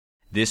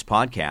This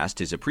podcast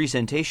is a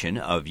presentation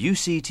of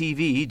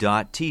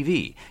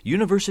UCTV.tv,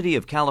 University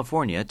of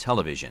California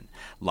Television.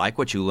 Like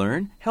what you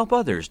learn? Help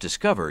others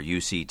discover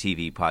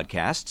UCTV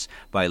podcasts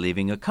by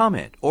leaving a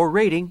comment or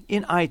rating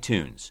in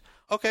iTunes.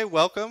 Okay,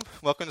 welcome.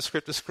 Welcome to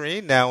Script to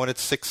Screen, now in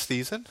its sixth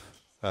season.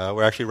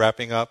 We're actually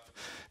wrapping up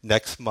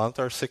next month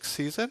our sixth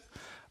season.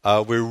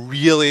 We're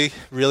really,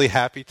 really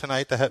happy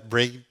tonight to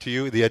bring to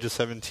you The Edge of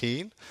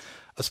 17,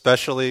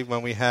 especially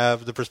when we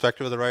have the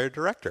perspective of the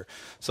writer-director.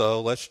 So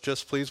let's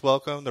just please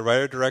welcome the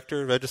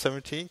writer-director of Edge of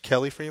 17,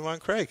 Kelly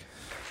Fremont Craig.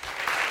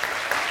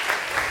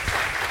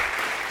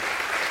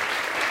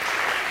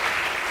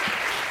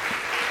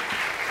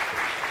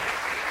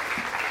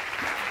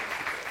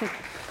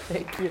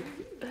 Thank you.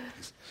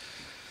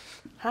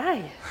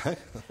 Hi.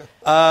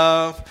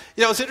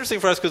 It's interesting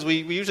for us because we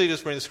usually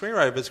just bring the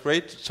screenwriter, but it's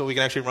great so we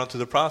can actually run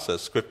through the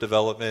process: script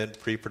development,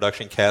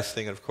 pre-production,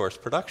 casting, and of course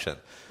production.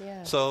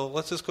 Yeah. So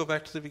let's just go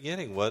back to the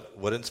beginning.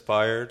 What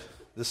inspired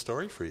this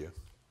story for you?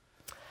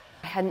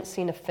 I hadn't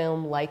seen a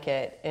film like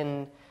it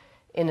in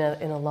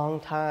a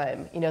long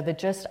time.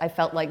 I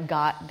felt like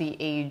got the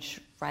age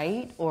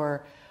right,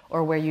 or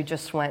where you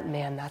just went,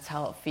 man, that's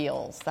how it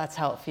feels. That's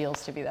how it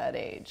feels to be that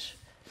age.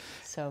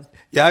 So.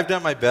 Yeah, I've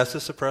done my best to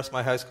suppress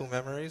my high school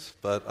memories,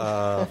 but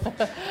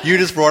you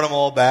just brought them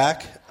all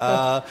back.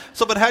 But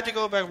how'd you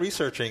go about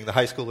researching the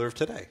high schooler of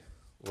today?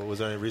 Was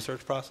there any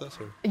research process?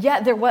 Or? Yeah,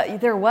 there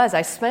was.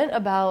 I spent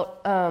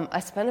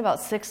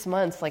about 6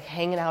 months like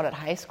hanging out at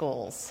high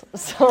schools.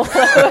 So,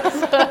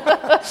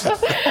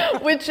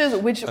 which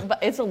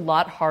it's a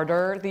lot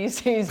harder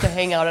these days to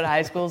hang out at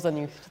high schools than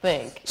you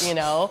think.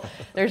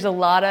 There's a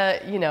lot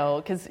of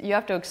because you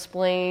have to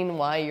explain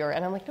why you're.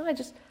 And I'm like, no, I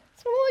just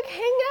want to like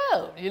hang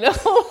out,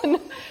 And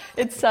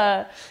it's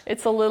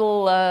a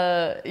little,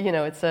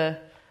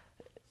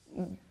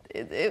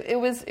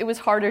 it was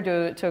harder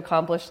to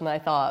accomplish than I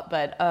thought,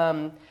 but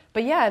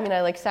yeah, I mean,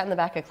 I like sat in the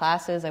back of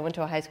classes. I went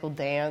to a high school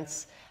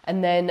dance,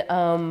 and then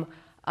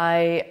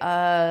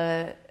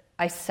I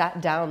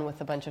sat down with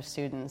a bunch of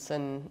students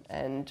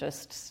and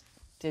just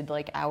did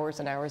like hours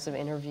and hours of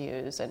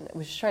interviews, and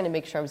was just trying to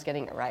make sure I was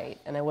getting it right,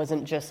 and I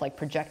wasn't just like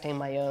projecting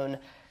my own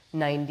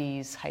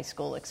 90s high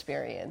school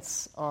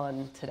experience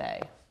on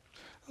today.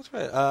 That's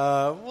right.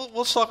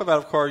 We'll talk about,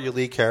 of course, your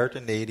lead character,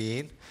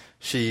 Nadine.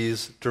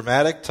 She's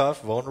dramatic,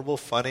 tough, vulnerable,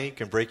 funny,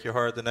 can break your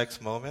heart the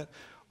next moment.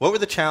 What were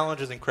the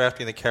challenges in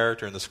crafting the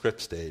character in the script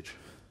stage?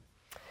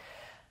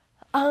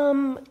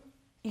 I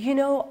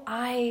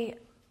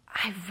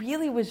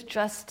really was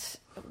just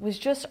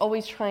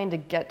always trying to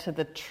get to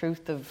the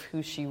truth of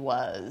who she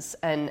was,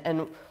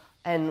 and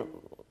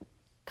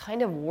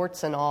kind of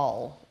warts and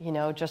all,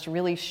 just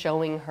really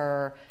showing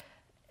her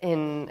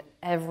in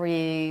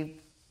every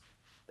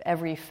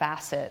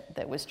facet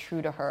that was true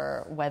to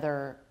her,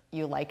 whether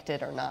you liked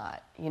it or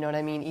not. You know what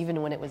I mean?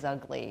 Even when it was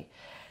ugly.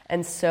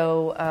 And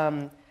so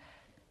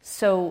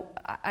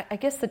I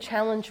guess the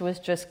challenge was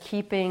just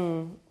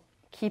keeping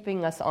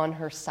us on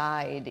her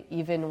side,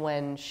 even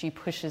when she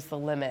pushes the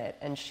limit,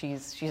 and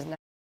she's not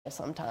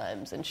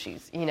sometimes, and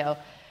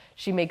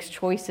she makes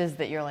choices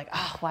that you're like,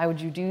 oh, why would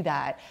you do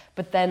that?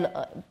 But then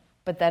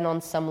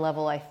on some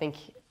level, I think,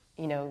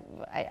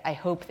 I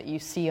hope that you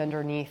see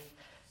underneath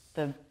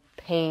the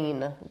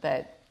pain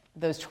that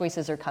those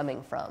choices are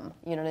coming from.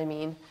 You know what I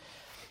mean?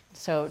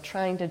 So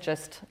trying to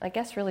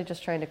really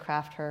just trying to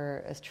craft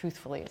her as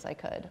truthfully as I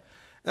could.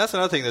 That's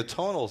another thing, the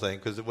tonal thing,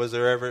 because was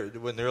there ever,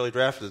 when the early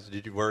draft,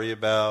 did you worry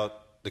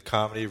about the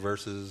comedy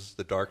versus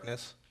the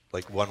darkness?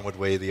 Like one would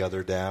weigh the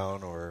other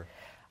down, or?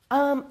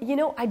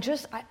 I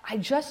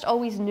just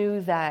always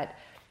knew that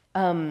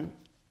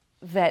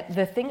that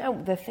the thing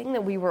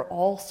that we were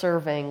all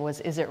serving was,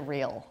 is it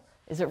real?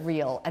 Is it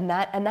real? And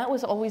that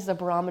was always the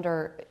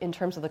barometer in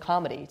terms of the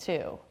comedy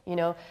too.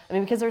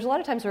 Because there's a lot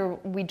of times where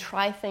we'd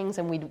try things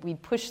and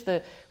we'd push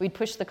the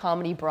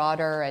comedy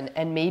broader,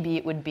 and maybe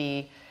it would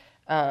be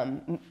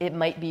it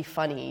might be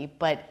funny,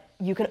 but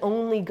you can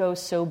only go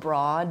so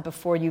broad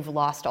before you've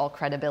lost all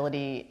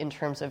credibility in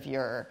terms of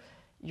your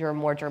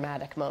more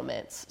dramatic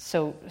moments.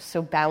 So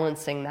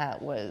balancing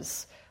that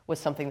was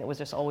something that was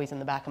just always in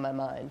the back of my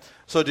mind.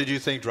 So did you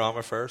think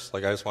drama first?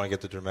 Like, I just want to get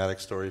the dramatic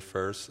story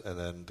first, and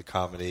then the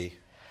comedy?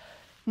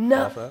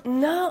 No.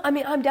 I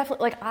mean, I'm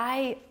definitely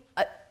like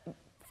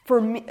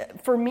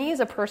for me as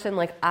a person,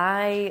 like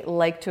I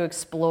like to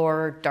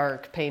explore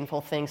dark,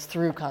 painful things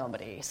through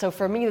comedy. So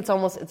for me, it's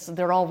all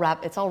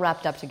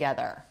wrapped up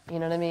together. You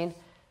know what I mean?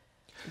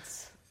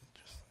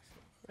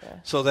 Yeah.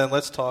 So then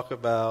let's talk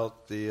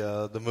about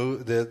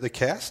the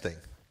casting.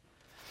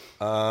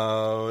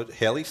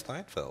 Haley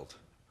Steinfeld.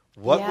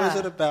 What was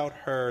it about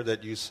her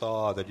that you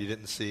saw that you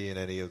didn't see in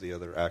any of the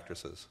other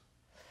actresses?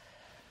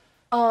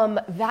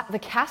 That the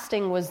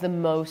casting was the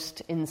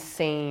most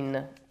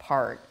insane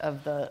part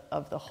of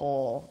the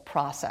whole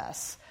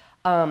process,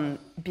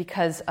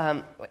 because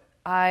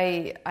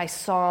I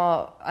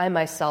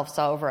myself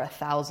saw over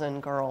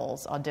 1,000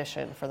 girls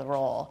audition for the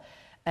role,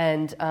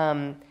 and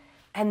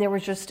there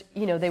was just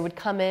they would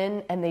come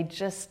in and they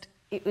just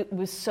it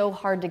was so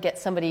hard to get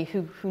somebody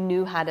who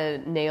knew how to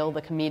nail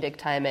the comedic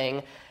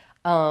timing,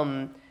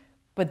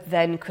 but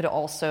then could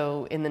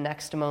also, in the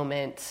next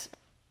moment,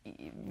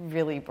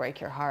 really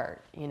break your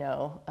heart,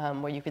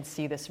 where you could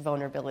see this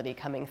vulnerability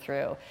coming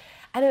through.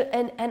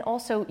 And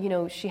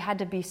also, she had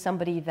to be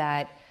somebody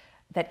that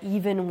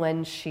even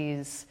when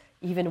she's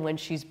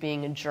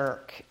being a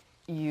jerk,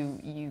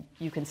 you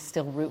can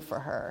still root for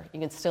her. You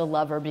can still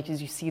love her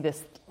because you see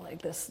this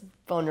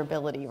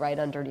vulnerability right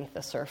underneath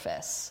the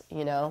surface,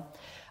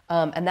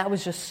 And that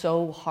was just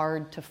so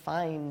hard to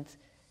find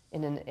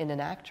in an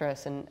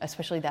actress, and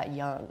especially that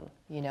young,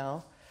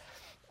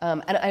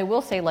 And I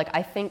will say,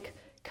 I think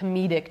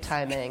comedic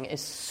timing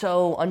is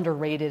so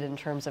underrated in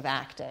terms of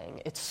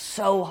acting. It's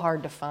so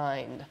hard to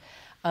find.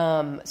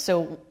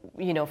 So,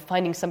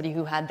 finding somebody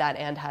who had that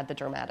and had the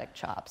dramatic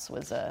chops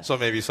was a... So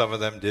maybe some of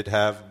them did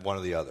have one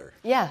or the other.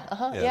 Yeah,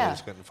 Yeah, they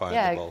just couldn't find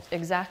them both. Yeah,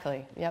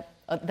 exactly. Yep.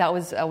 That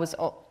was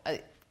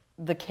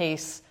the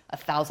case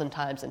 1,000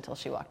 times until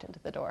she walked into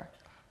the door.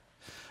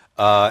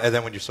 And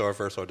then when you saw her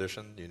first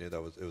audition, you knew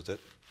it was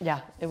it?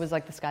 Yeah, it was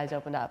like the skies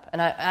opened up.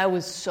 And I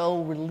was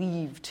so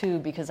relieved, too,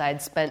 because I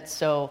had spent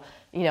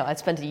I'd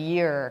spent a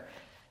year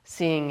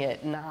seeing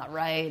it not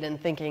right and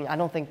thinking, I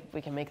don't think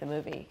we can make the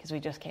movie because we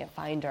just can't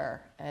find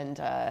her. And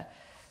I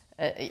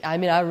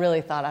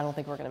really thought, I don't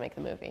think we're going to make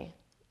the movie.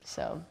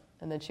 So,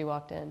 and then she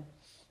walked in.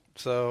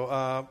 So,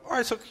 all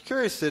right. So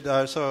curious.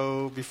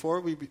 So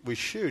before we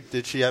shoot,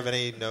 did she have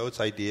any notes,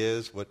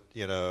 ideas?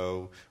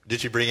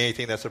 Did she bring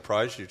anything that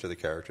surprised you to the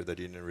character that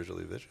you didn't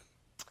originally envision?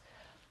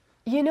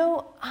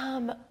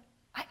 The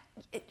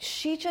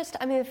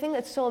thing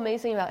that's so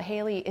amazing about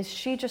Haley is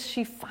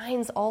she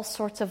finds all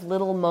sorts of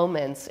little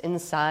moments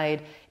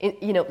inside,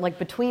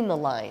 between the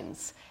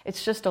lines.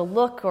 It's just a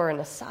look or an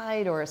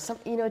aside or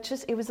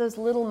it was those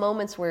little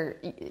moments where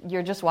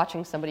you're just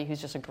watching somebody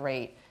who's just a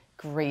great,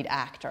 great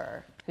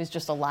actor, who's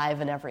just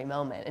alive in every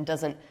moment and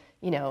doesn't,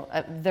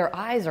 their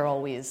eyes are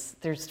always,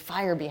 there's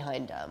fire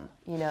behind them,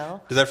 Did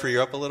that free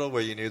you up a little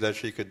where you knew that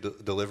she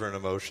could deliver an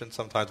emotion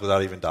sometimes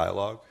without even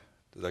dialogue?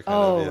 Did that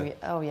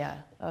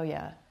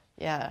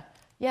Yeah.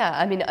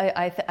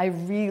 I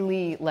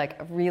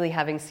really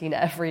having seen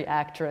every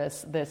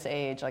actress this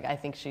age, I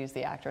think she's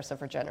the actress of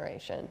her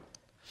generation.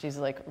 She's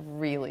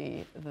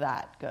really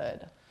that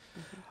good.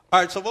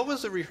 All right. So what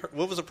was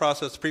the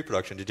process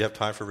pre-production? Did you have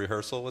time for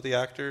rehearsal with the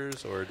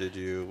actors, or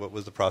what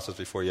was the process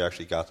before you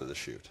actually got to the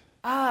shoot?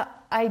 I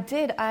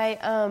did.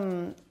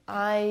 I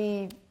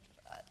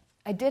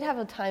did have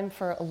a time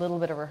for a little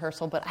bit of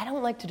rehearsal, but I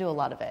don't like to do a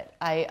lot of it.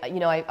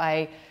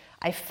 I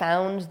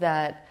found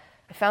that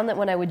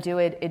when I would do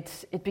it,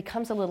 it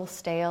becomes a little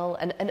stale.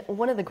 And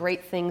one of the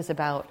great things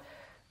about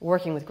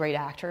working with great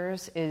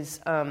actors is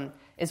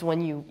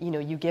when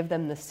you give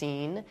them the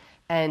scene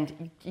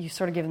and you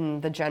sort of give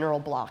them the general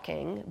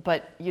blocking,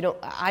 but you don't.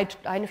 I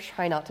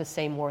try not to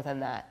say more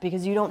than that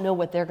because you don't know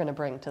what they're going to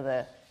bring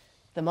to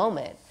the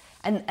moment.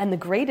 And the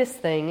greatest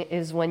thing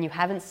is when you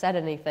haven't said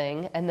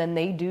anything and then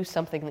they do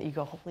something that you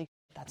go, holy,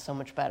 that's so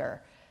much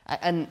better.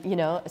 And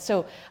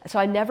so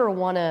I never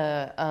want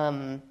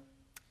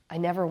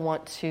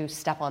to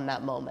step on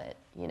that moment,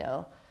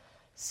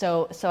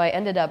 So I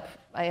ended up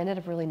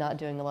really not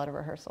doing a lot of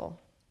rehearsal.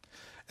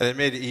 And it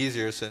made it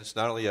easier since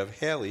not only you have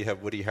Haley, you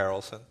have Woody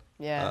Harrelson.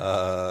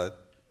 Yeah.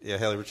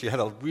 Haley, but you had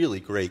a really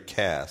great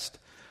cast.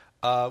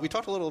 We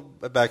talked a little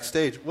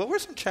backstage. What were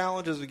some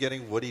challenges of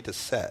getting Woody to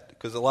set?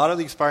 Because a lot of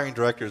the aspiring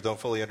directors don't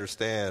fully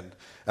understand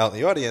out in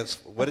the audience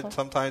what it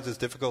sometimes is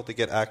difficult to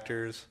get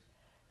actors.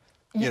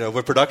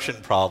 With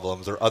production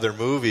problems or other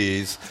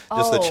movies,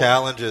 just the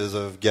challenges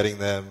of getting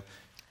them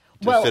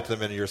to fit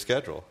them into your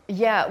schedule.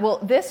 Yeah, well,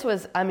 this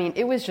was,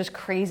 it was just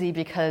crazy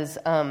because,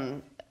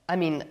 I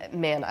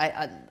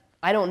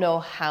don't know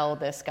how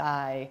this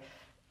guy,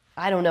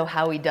 I don't know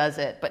how he does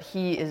it, but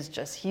he does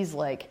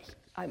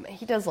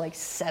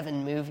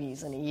 7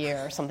 movies in a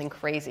year or something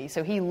crazy.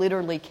 So he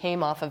literally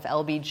came off of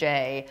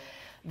LBJ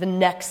the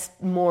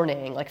next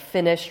morning,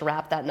 finished,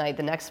 wrapped that night,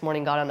 the next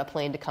morning got on a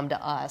plane to come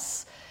to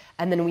us.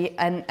 And then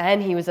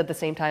and he was at the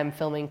same time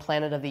filming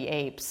Planet of the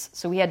Apes.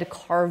 So we had to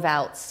carve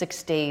out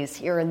 6 days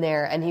here and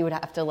there, and he would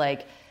have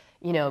to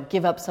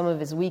give up some of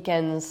his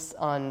weekends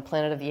on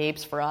Planet of the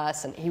Apes for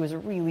us, and he was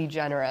really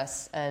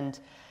generous. And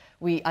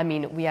we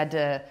had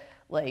to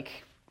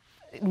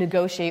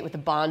negotiate with the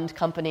Bond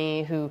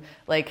company who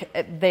they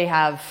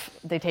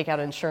take out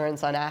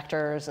insurance on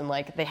actors, and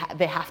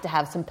they have to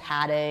have some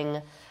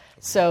padding.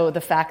 So the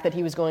fact that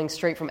he was going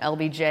straight from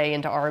LBJ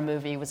into our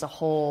movie was a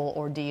whole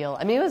ordeal.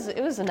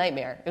 It was a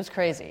nightmare. It was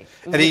crazy.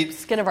 It was the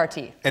skin of our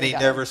teeth. And he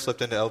never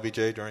slipped into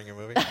LBJ during your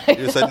movie?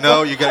 You said,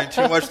 no, you're getting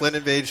too much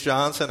Lyndon Baines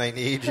Johnson. I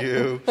need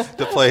you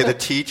to play the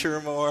teacher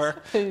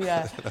more.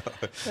 Yeah.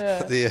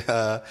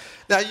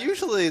 Now,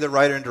 usually the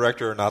writer and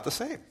director are not the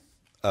same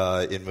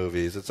in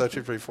movies. It's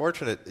actually pretty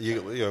fortunate.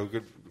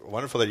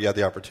 Wonderful that you had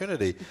the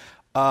opportunity.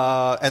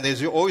 And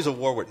there's always a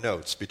war with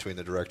notes between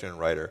the director and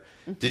writer.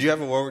 Mm-hmm. Did you have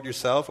a war with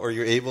yourself, or are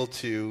you able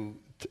to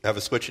have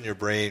a switch in your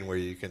brain where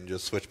you can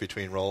just switch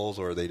between roles,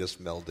 or they just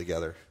meld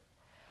together?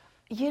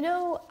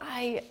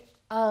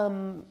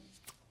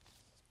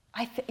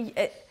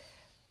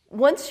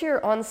 Once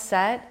you're on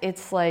set,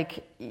 it's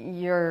like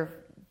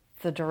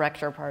the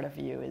director part of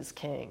you is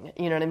king.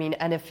 You know what I mean?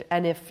 And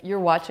if you're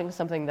watching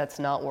something that's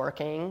not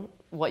working,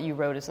 what you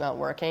wrote is not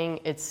working,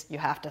 you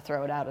have to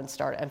throw it out and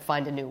start and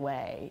find a new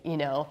way, you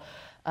know?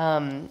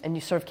 And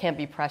you sort of can't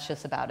be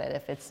precious about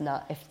it. If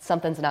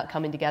something's not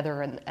coming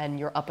together and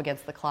you're up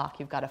against the clock,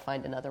 you've got to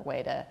find another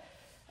way to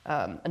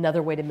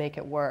make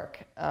it work.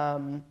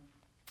 One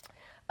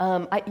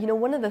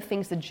of the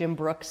things that Jim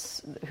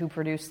Brooks, who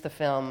produced the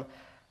film,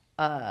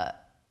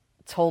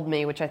 told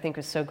me, which I think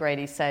was so great,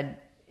 he said,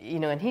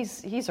 and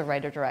he's a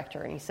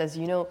writer-director, and he says,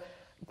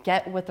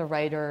 get what the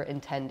writer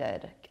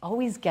intended.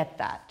 Always get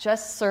that.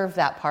 Just serve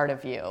that part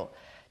of you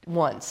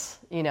once,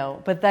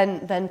 but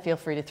then feel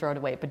free to throw it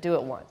away, but do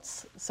it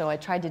once. So I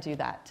tried to do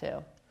that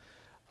too.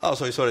 Oh,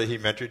 so he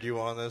mentored you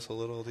on this a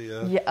little?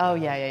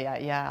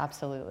 Yeah,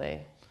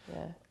 absolutely.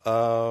 Yeah.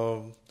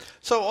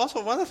 So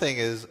also one other thing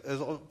is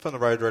from the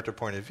writer-director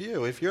point of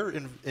view, if you're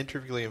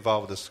intricately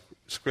involved with this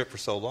script for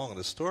so long in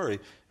the story,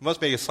 it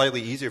must make it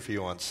slightly easier for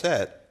you on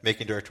set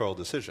making directorial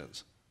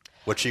decisions.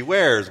 What she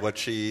wears,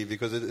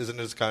 because isn't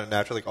it kind of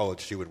natural, like, oh,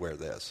 she would wear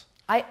this?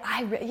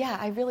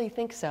 I really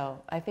think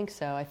so. I think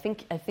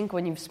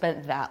when you've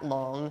spent that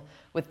long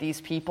with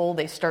these people,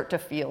 they start to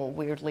feel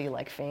weirdly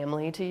like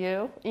family to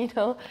you,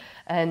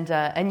 and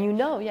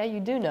you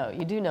do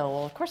know.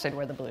 Well, of course I'd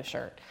wear the blue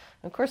shirt.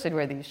 Of course I'd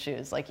wear these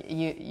shoes. Like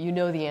you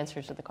know the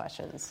answers to the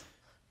questions.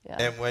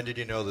 Yeah. And when did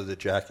you know that the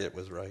jacket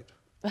was right?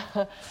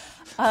 That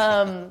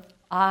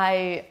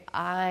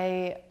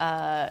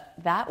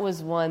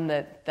was one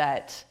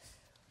that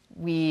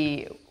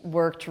we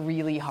worked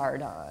really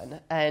hard on,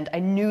 and I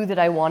knew that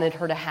I wanted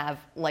her to have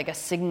like a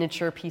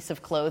signature piece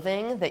of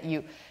clothing that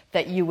you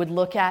would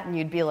look at and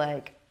you'd be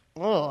like,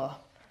 oh,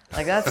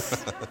 like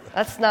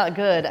that's not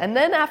good. And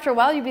then after a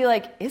while you'd be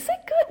like, is it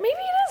good? Maybe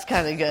it is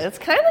kind of good. It's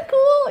kind of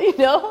cool,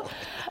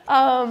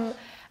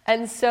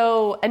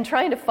 And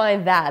trying to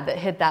find that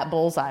hit that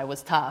bullseye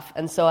was tough.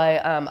 And so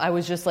I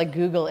was just like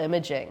Google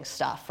imaging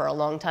stuff for a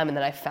long time, and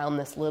then I found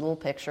this little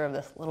picture of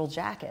this little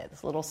jacket,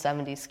 this little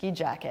 70s ski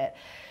jacket.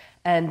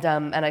 And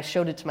I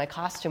showed it to my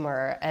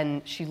costumer,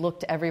 and she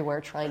looked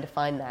everywhere trying to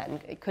find that,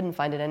 and couldn't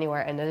find it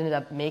anywhere, and ended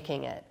up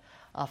making it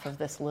off of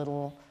this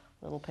little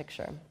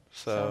picture.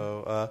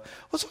 So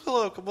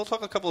we'll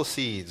talk a couple of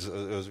scenes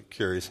I was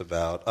curious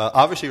about.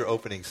 Obviously, your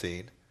opening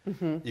scene.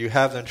 Mm-hmm. You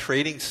have them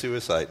trading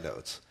suicide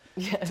notes.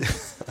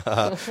 Yes.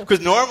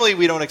 Because normally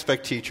we don't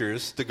expect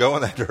teachers to go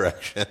in that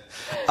direction.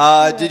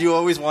 Did you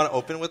always want to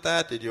open with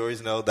that? Did you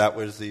always know that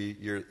was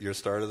your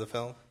start of the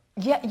film?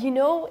 Yeah,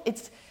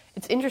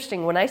 it's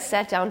interesting. When I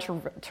sat down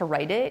to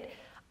write it,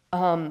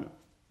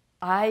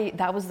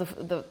 that was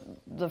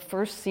the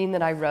first scene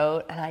that I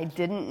wrote, and I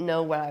didn't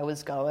know where I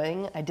was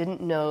going. I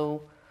didn't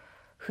know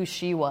who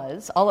she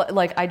was.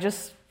 I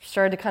just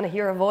started to kind of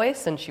hear a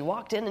voice, and she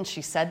walked in and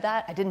she said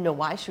that. I didn't know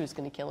why she was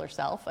going to kill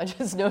herself. I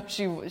just know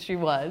she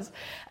was.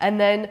 And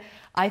then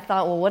I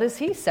thought, well, what does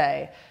he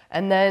say?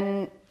 And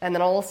then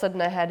all of a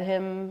sudden I had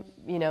him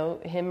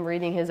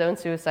reading his own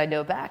suicide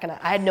note back, and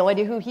I had no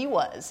idea who he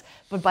was.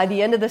 But by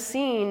the end of the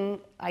scene,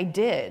 I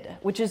did,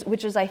 which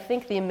is I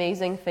think the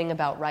amazing thing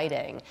about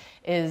writing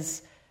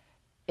is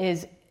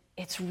the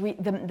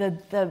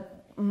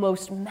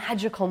most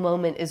magical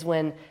moment is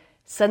when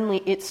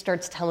suddenly it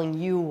starts telling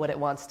you what it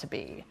wants to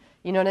be.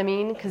 You know what I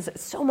mean? Because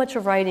so much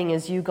of writing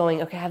is you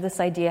going, okay, I have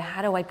this idea.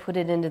 How do I put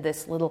it into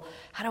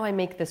how do I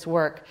make this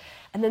work?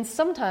 And then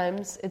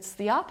sometimes it's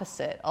the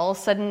opposite. All of a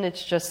sudden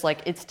it's just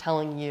like it's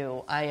telling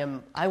you, I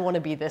want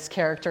to be this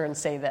character and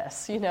say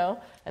this,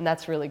 And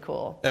that's really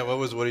cool. And what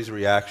was Woody's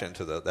reaction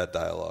to that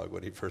dialogue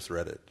when he first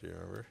read it? Do you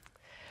remember?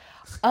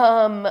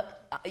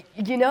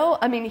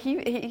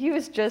 He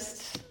was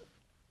just...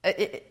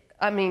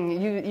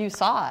 you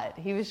saw it.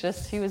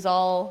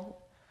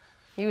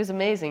 He was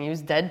amazing. He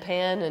was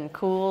deadpan and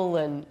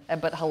cool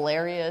but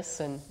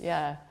hilarious, and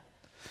yeah.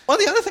 Well,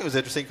 the other thing was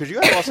interesting because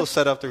you had also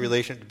set up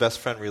the best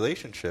friend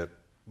relationship,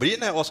 but you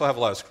didn't also have a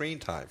lot of screen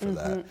time for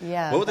that.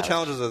 Yeah. What were the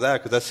challenges of that?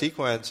 Because that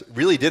sequence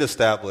really did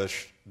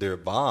establish their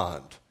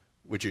bond,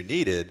 which you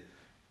needed,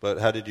 but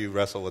how did you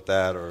wrestle with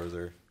that, or is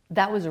there...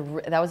 That was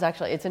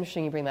actually, it's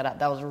interesting you bring that up.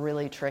 That was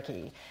really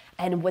tricky.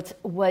 And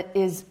what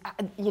is,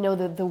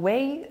 the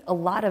way a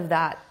lot of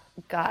that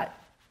got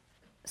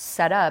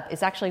set up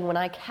is actually when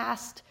I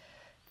cast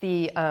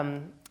the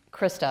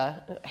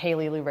Krista,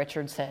 Haley Lee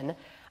Richardson,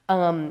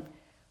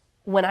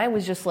 when I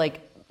was just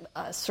like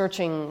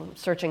searching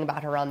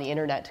about her on the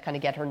internet to kind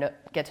of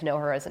get to know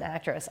her as an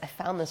actress, I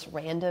found this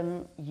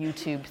random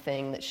YouTube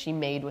thing that she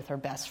made with her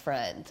best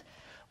friend,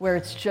 where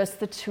it's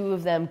just the two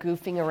of them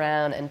goofing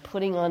around and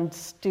putting on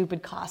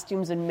stupid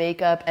costumes and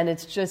makeup, and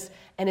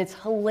it's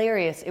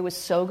hilarious. It was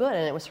so good,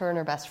 and it was her and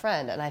her best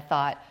friend, and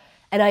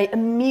I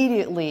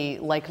immediately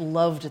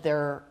loved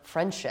their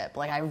friendship.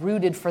 I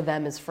rooted for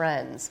them as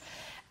friends.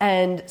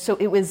 And so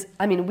it was,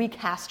 we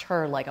cast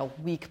her a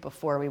week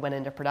before we went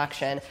into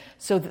production.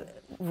 So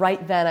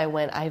right then I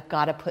went, I've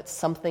got to put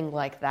something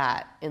like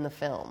that in the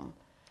film.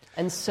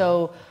 And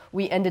so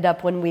we ended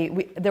up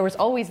when there was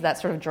always that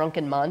sort of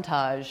drunken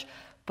montage,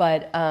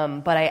 but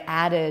I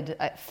added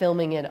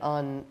filming it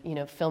on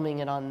an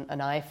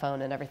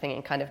iPhone and everything,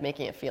 and kind of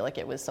making it feel like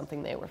it was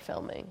something they were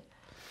filming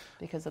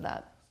because of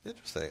that.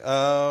 Interesting.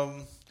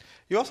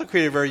 You also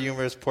created a very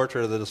humorous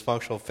portrait of the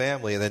dysfunctional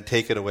family and then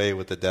take it away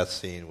with the death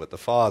scene with the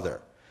father.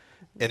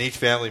 And each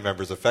family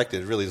member is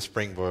affected, really the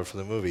springboard for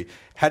the movie.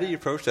 How did you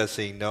approach that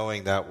scene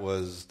knowing that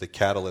was the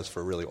catalyst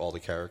for really all the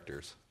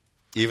characters,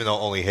 even though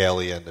only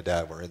Haley and the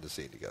dad were in the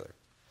scene together?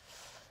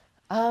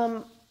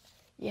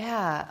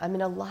 Yeah, I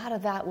mean, a lot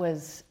of that,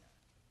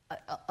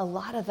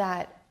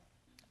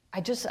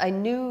 I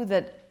knew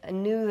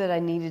that I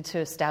needed to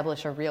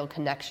establish a real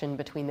connection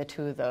between the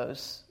two of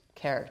those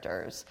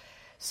characters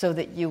so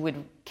that you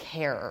would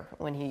care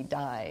when he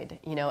died,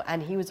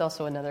 and he was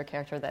also another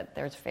character that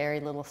there's very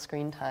little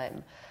screen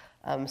time.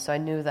 So I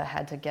knew that I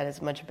had to get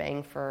as much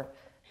bang for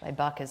my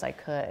buck as I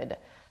could.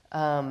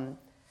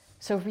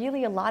 So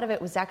really a lot of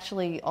it was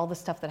actually all the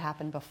stuff that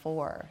happened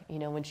before,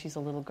 when she's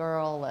a little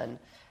girl and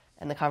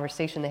the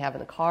conversation they have in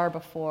the car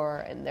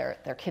before, and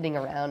they're kidding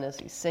around as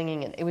he's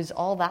singing, and it was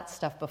all that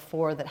stuff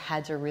before that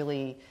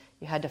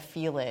you had to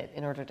feel it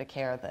in order to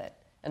care that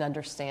and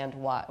understand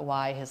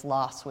why his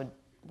loss would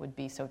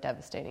be so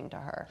devastating to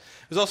her.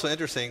 It was also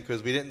interesting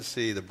because we didn't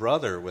see the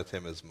brother with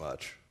him as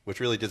much, which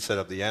really did set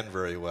up the end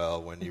very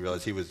well when you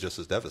realized he was just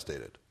as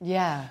devastated.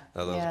 Yeah.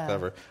 That was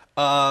clever.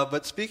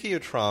 But speaking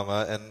of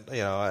trauma, and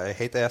I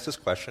hate to ask this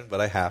question, but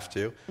I have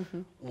to.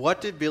 Mm-hmm. What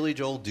did Billy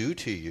Joel do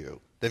to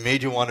you that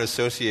made you want to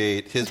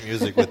associate his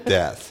music with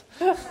death?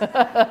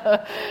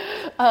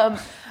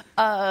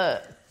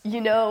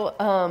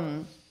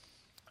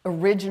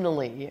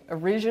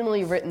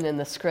 Originally written in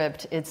the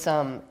script,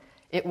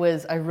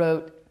 I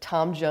wrote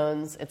Tom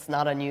Jones, It's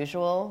Not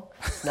Unusual,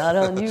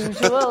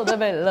 to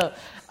be low.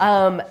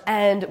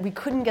 And we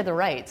couldn't get the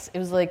rights. It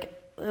was like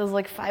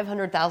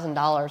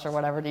 $500,000 or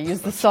whatever to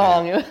use the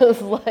song. It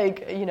was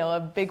like,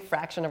 a big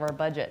fraction of our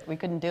budget. We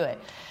couldn't do it.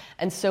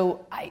 And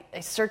so I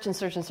searched and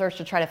searched and searched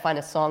to try to find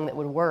a song that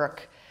would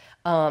work.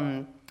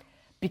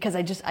 Because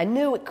I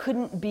knew he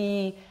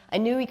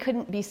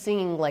couldn't be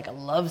singing like a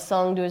love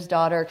song to his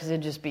daughter because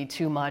it'd just be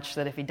too much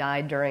that if he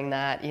died during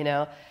that,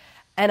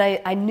 And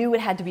I knew it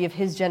had to be of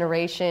his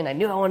generation. I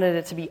knew I wanted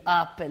it to be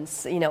up and,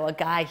 a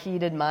guy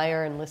he'd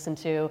admire and listen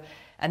to.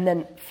 And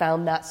then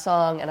found that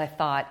song, and I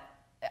thought,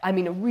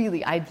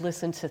 really, I'd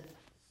listened to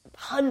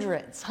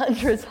hundreds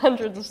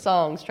of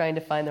songs trying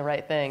to find the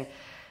right thing.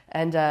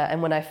 And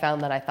when I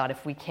found that, I thought,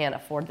 if we can't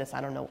afford this,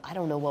 I don't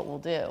know what we'll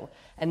do.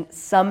 And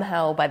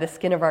somehow, by the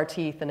skin of our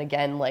teeth, and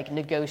again, like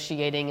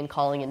negotiating and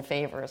calling in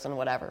favors and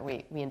whatever,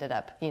 he ended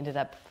up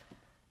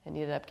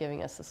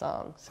giving us the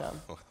song. So.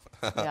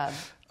 Yeah.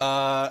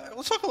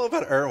 Let's talk a little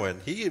about Irwin.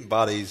 He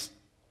embodies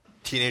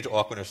teenage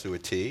awkwardness to a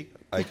T.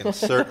 I can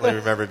certainly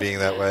remember being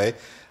that way.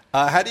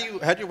 How do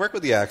you work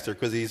with the actor?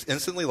 Because he's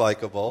instantly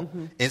likable,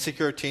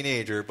 insecure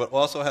teenager, but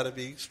also had to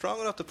be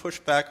strong enough to push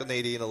back on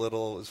Nadine a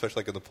little,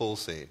 especially like in the pool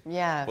scene.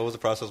 Yeah. What was the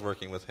process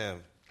working with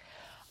him?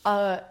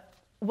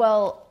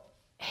 Well,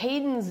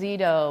 Hayden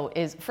Zito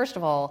is, first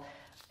of all,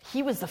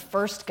 he was the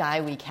first guy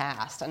we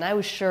cast, and I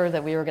was sure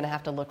that we were going to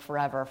have to look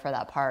forever for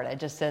that part. I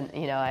just didn't,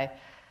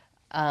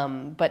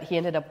 but he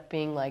ended up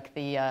being like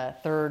the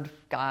third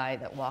guy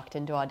that walked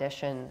into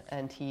audition,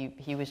 and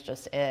he was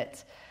just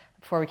it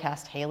before we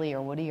cast Haley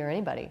or Woody or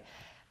anybody.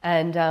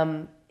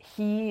 And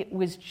he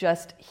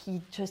just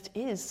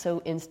is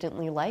so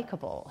instantly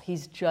likable.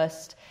 He's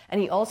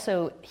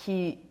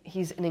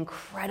an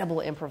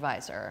incredible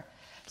improviser.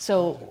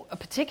 So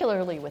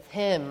particularly with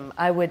him,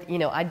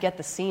 I'd get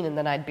the scene and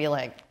then I'd be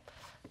like,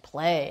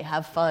 play,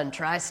 have fun,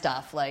 try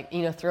stuff,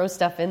 throw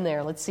stuff in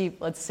there. Let's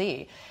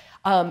see.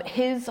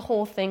 His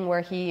whole thing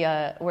where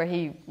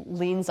he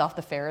leans off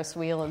the Ferris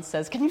wheel and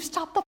says, "Can you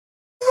stop the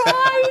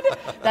ride?"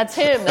 That's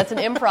him. That's an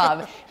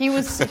improv. He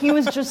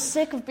was just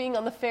sick of being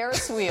on the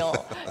Ferris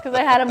wheel because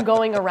I had him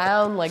going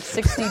around like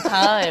 60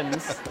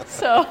 times.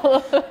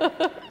 So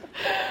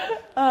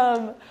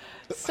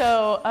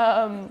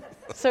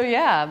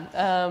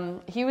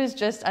he was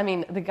just.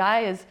 The guy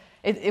is.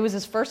 It was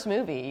his first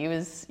movie. He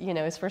was,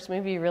 his first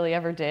movie he really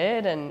ever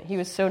did, and he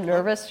was so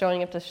nervous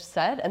showing up to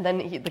set. And then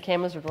the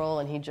cameras would roll,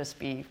 and he'd just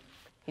be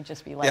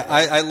like. Yeah,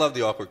 I love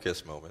the awkward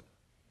kiss moment.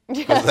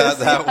 Yes.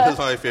 That was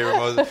my favorite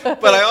moment.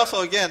 But I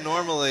also, again,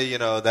 normally,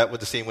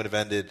 the scene would have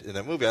ended in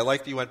a movie. I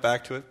liked you went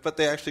back to it, but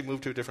they actually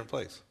moved to a different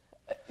place.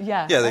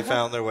 Yeah. Yeah, they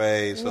found their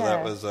way. So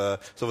that was.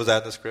 So was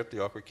that in the script,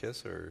 the awkward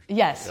kiss, or?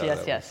 Yes.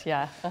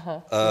 Yeah.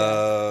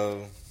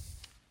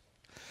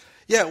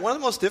 Yeah, one of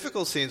the most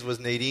difficult scenes was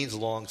Nadine's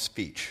long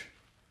speech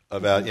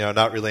about,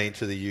 not relating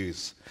to the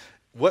youth.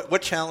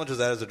 What challenge is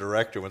that as a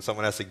director when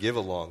someone has to give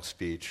a long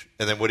speech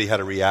and then Woody had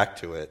to react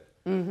to it?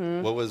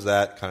 Mm-hmm. What was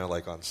that kind of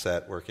like on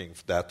set, working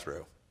that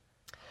through?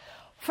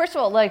 First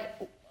of all,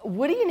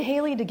 Woody and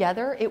Haley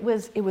together, it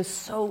was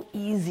so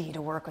easy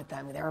to work with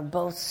them. They were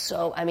both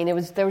so,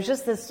 there was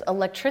just this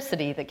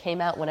electricity that came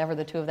out whenever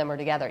the two of them were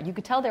together. You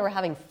could tell they were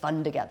having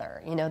fun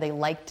together. They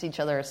liked each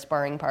other as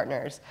sparring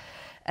partners.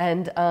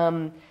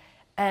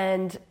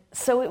 And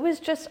So it was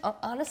just,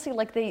 honestly,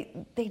 like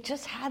they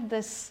just had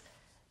this,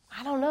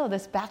 I don't know,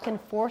 this back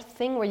and forth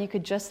thing where you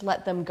could just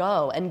let them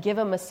go and give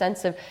them a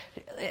sense of,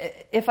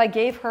 if I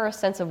gave her a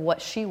sense of what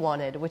she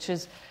wanted, which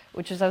is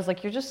I was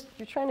like, you're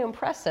trying to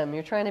impress him.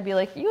 You're trying to be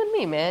like, you and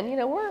me, man,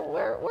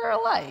 we're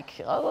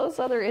alike. All those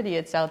other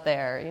idiots out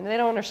there, they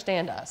don't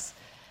understand us.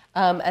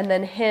 And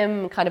then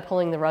him kind of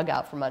pulling the rug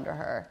out from under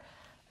her.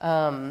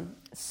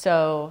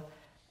 So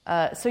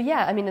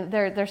yeah, I mean,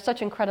 they're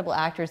such incredible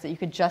actors that you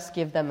could just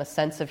give them a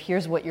sense of,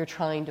 here's what you're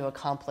trying to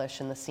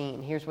accomplish in the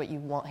scene. Here's what you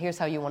want. Here's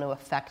how you want to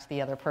affect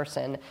the other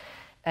person,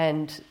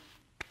 and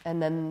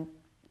then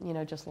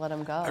just let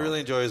them go. I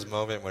really enjoy his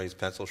moment when he's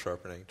pencil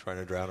sharpening, trying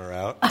to drown her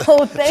out.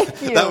 Oh,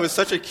 thank you. That was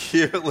such a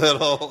cute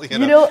little,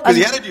 because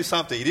he had to do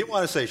something. He didn't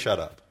want to say "shut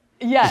up."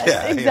 Yes,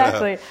 yeah,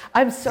 exactly.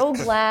 I'm so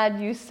glad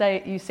you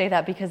say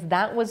that, because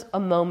that was a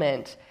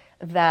moment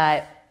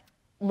that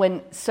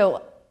when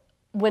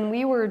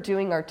we were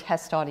doing our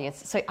test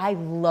audience, so I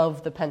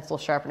love the pencil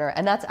sharpener,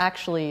 and that's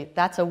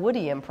a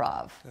Woody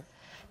improv. Yeah.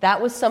 That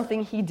was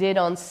something he did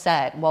on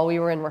set while we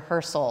were in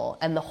rehearsal,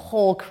 and the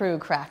whole crew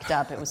cracked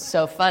up. It was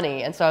so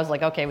funny, and so I was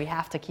like, okay, we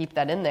have to keep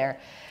that in there.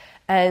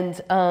 And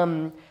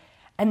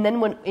then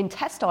when in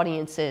test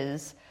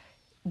audiences,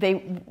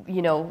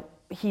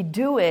 he'd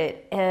do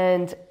it,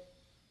 and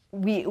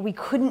we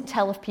couldn't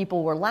tell if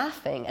people were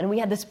laughing, and we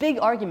had this big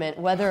argument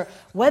whether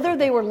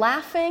they were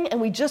laughing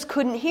and we just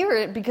couldn't hear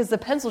it because the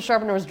pencil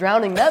sharpener was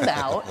drowning them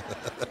out,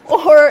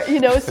 or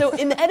so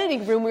in the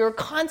editing room we were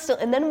constant,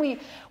 and then we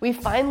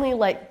finally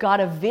got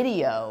a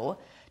video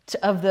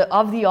of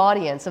the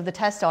audience, of the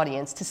test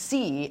audience, to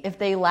see if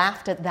they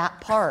laughed at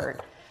that part.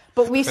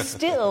 But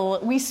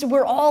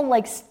we're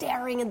all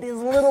staring at this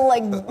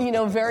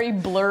little very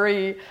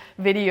blurry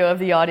video of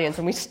the audience,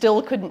 and we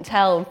still couldn't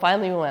tell. And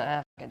finally, we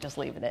went, just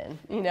leave it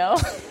in,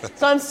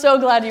 So I'm so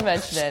glad you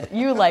mentioned it.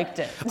 You liked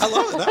it. I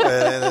love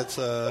it,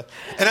 and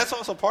that's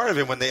also part of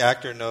it. When the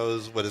actor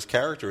knows what his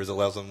character is, it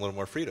allows them a little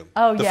more freedom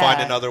to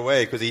find another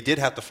way, because he did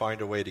have to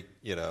find a way to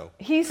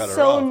He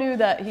so knew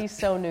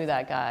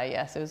that guy.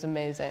 Yes, it was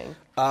amazing.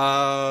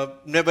 No,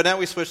 but now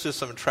we switch to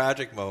some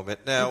tragic moment.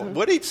 Now,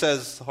 Woody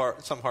says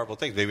some horrible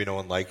things. Maybe no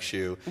one likes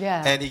you.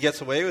 Yeah. And he gets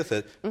away with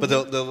it. But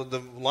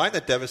the line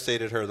that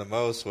devastated her the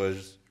most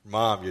was,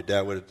 "Mom, your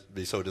dad would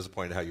be so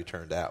disappointed how you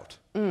turned out."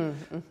 When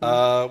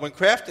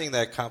crafting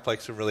that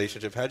complex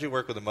relationship, how did you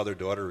work with a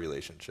mother-daughter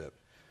relationship?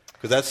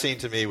 Because that scene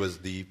to me was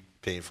the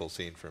painful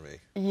scene for me.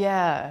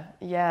 Yeah.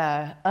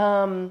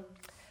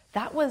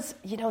 That was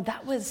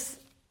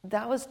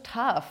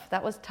tough.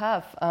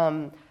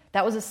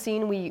 That was a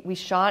scene we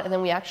shot, and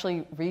then we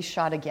actually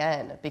reshot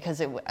again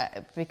because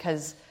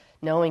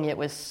knowing it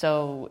was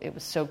so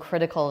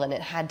critical, and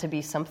it had to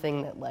be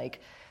something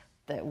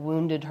that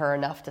wounded her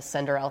enough to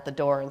send her out the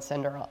door and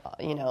send her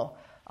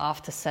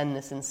off to send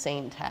this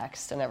insane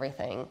text and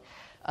everything.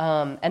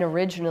 And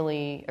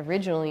originally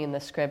in the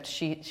script,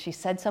 she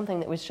said something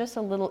that was just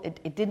a little.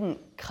 It didn't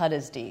cut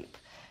as deep,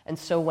 and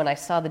so when I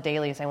saw the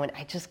dailies, I went,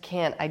 I just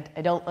can't. I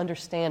don't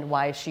understand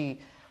why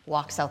she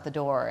walks out the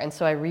door, and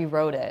so I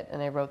rewrote it,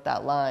 and I wrote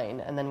that line,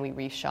 and then we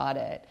reshot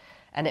it,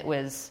 and it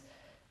was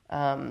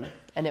the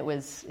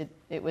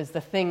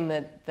thing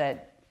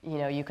that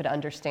you could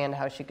understand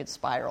how she could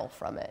spiral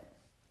from it.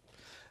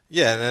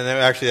 Yeah, and then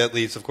actually that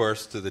leads, of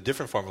course, to the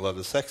different formula of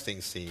the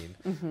sexting scene.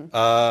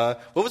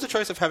 What was the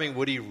choice of having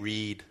Woody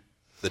read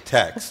the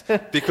text?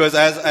 Because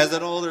as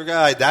an older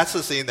guy, that's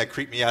the scene that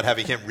creeped me out,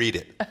 having him read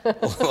it,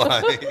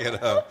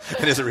 and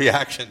his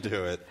reaction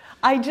to it.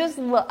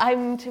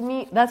 To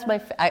me,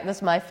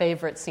 that's my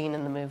favorite scene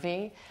in the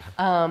movie.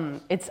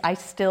 I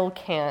still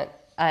can't.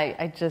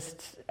 I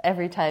just,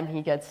 every time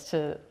he gets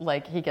to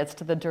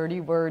the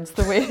dirty words,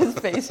 the way his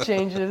face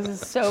changes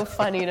is so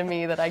funny to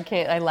me that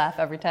I laugh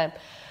every time.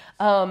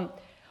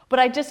 But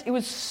it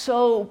was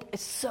so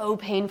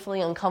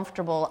painfully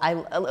uncomfortable.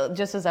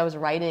 Just as I was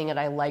writing it,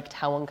 I liked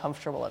how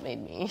uncomfortable it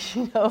made me,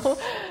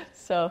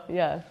 So,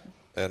 yeah.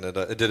 And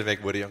did it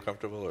make Woody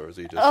uncomfortable, or was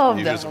he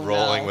just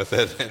rolling with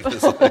it? And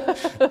just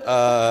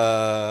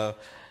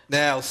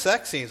now,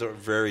 sex scenes are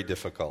very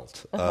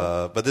difficult.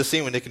 But this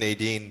scene with Nick and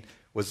Nadine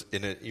was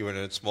you were in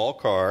a small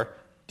car,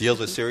 deals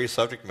with serious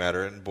subject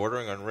matter and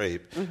bordering on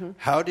rape.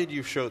 How did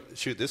you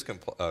shoot this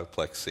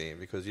complex scene?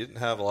 Because you didn't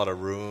have a lot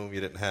of room. You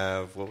didn't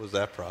have. What was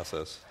that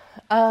process?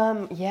 It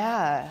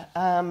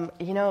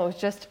was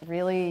just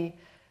really,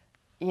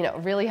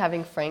 really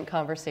having frank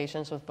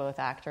conversations with both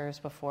actors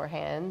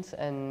beforehand,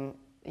 and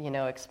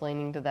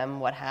explaining to them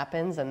what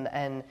happens,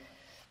 and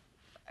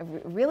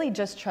really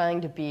just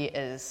trying to be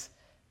as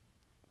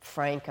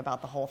frank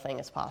about the whole thing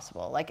as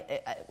possible.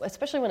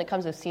 Especially when it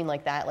comes to a scene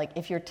like that,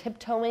 if you're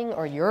tiptoeing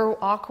or you're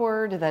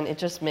awkward, then it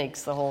just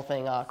makes the whole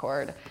thing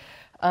awkward.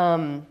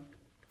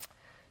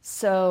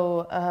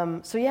 So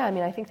yeah, I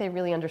mean, I think they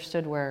really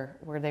understood where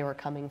they were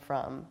coming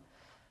from,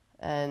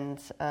 and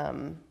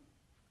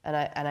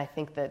I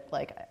think that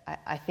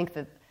I think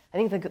the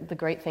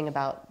great thing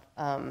about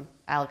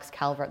Alex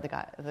Calvert,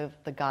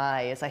 the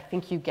guy, is I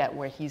think you get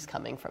where he's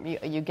coming from.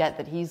 You get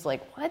that he's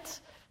like, what?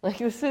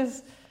 This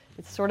is.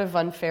 it's sort of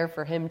unfair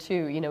for him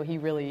too. You know, he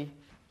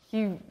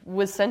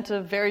was sent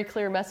a very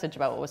clear message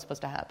about what was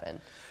supposed to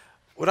happen.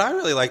 What I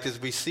really liked is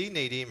we see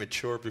Nadine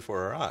mature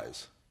before our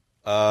eyes.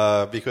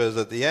 Because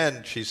at the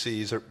end, she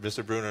sees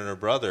Mr. Bruno and her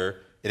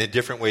brother in a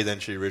different way than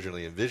she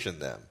originally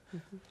envisioned them.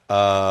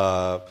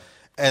 Mm-hmm.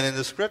 And in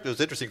the script, it was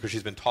interesting because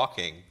she's been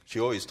talking. She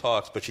always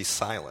talks, but she's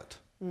silent.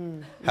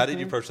 Mm-hmm. How did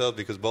you approach that?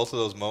 Because both of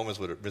those moments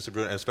with Mr.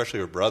 Bruno, and especially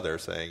her brother,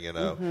 saying, you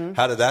know,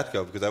 how did that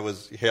go?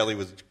 Because Haley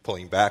was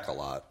pulling back a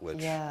lot.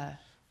 Which, yeah.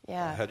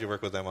 How did you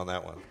work with them on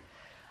that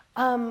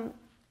one?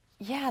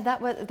 Yeah,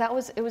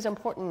 it was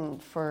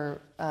important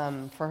for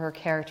her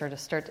character to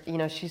start. You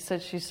know, she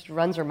said she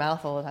runs her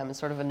mouth all the time and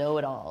sort of a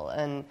know-it-all,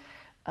 and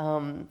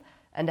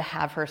to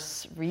have her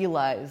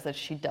realize that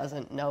she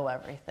doesn't know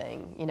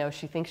everything. You know,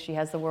 she thinks she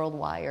has the world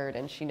wired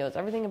and she knows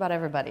everything about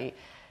everybody,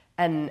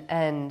 and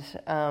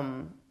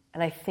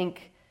I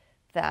think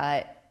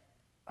that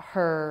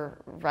her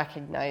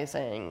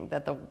recognizing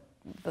that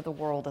the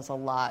world is a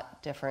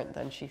lot different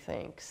than she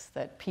thinks,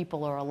 that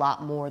people are a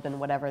lot more than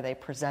whatever they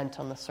present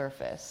on the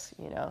surface,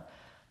 you know.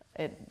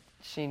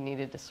 She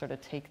needed to sort of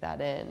take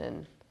that in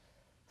and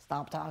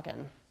stop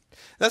talking.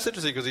 That's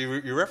interesting because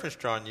you referenced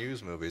John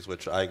Hughes movies,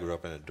 which I grew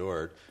up and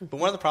adored. But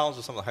one of the problems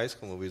with some of the high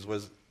school movies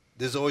was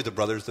there's always the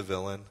brother's the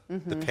villain,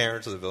 the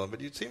parents are the villain. But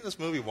you'd seen this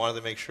movie wanted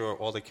to make sure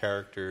all the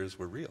characters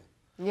were real.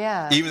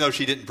 Yeah. Even though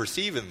she didn't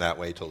perceive them that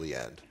way till the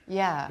end.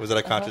 Yeah. Was that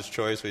a conscious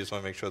choice? We just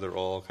want to make sure they're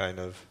all kind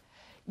of...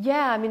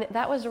 Yeah, I mean,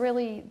 that was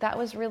really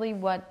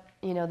what,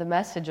 you know, the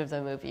message of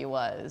the movie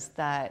was,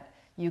 that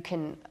you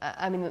can,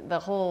 I mean, the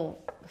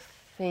whole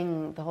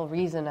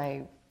reason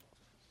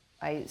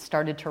I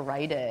started to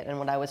write it and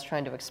what I was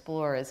trying to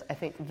explore is, I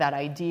think, that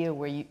idea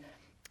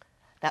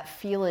that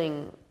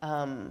feeling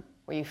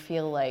where you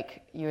feel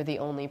like you're the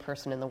only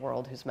person in the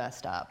world who's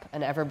messed up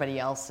and everybody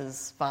else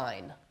is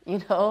fine,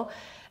 you know,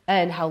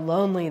 and how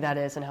lonely that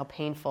is and how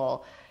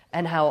painful,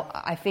 and how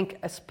I think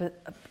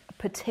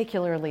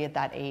particularly at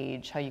that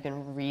age, how you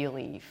can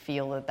really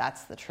feel that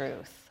that's the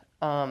truth.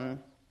 And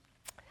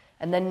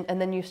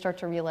then you start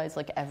to realize,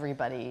 like,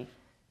 everybody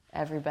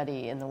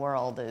in the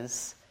world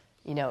is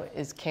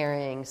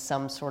carrying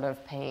some sort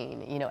of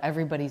pain. You know,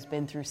 everybody's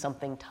been through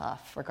something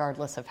tough,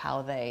 regardless of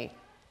how they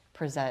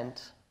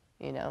present,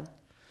 you know.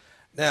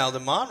 Now, the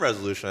mom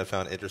resolution I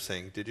found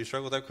interesting. Did you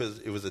struggle with that? Because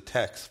it was a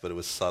text, but it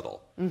was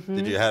subtle. Mm-hmm.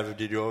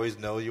 Did you always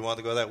know you wanted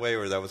to go that way,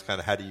 or that was kind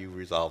of, how do you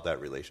resolve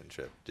that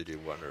relationship? Did you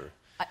wonder...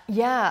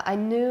 Yeah, I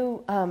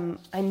knew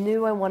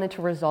I wanted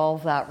to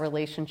resolve that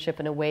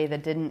relationship in a way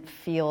that didn't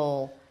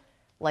feel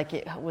like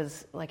it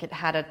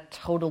had a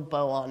total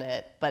bow on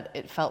it, but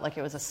it felt like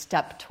it was a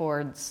step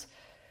towards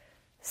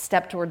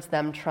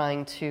them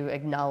trying to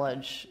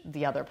acknowledge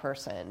the other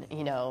person.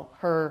 You know,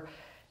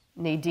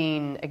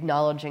 Nadine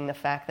acknowledging the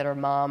fact that her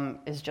mom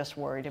is just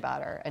worried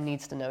about her and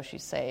needs to know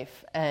she's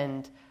safe,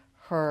 and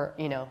her,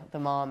 you know, the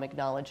mom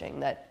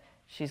acknowledging that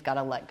she's got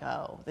to let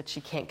go, that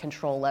she can't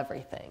control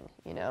everything,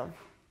 you know.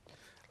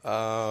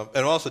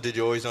 And also, did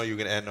you always know you were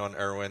going to end on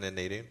Erwin and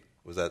Nadine?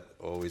 Was that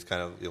always kind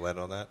of, you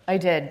landed on that? I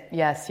did,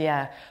 yes,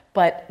 yeah.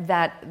 But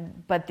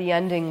the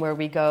ending where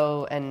we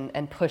go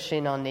and push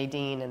in on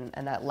Nadine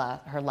and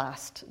her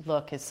last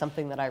look is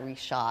something that I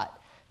reshot,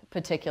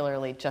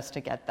 particularly just to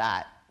get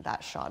that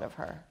shot of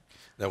her.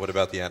 Now, what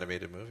about the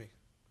animated movie?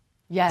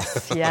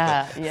 Yes,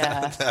 yeah.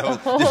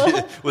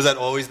 Was that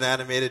always an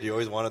animated? You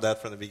always wanted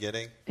that from the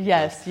beginning?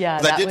 Yes,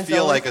 yeah. I did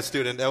feel like a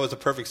student. That was a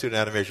perfect student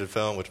animation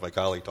film, which my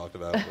colleague talked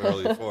about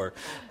earlier before.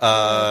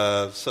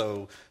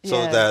 So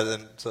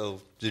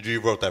did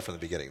you wrote that from the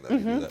beginning, though?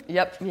 Mm-hmm.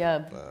 Yep,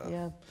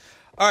 yeah.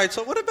 All right,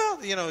 so what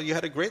about, you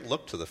had a great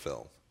look to the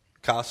film.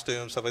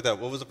 Costumes, stuff like that.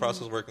 What was the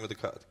process working with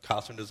the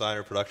costume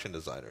designer, production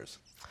designers?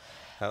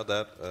 How did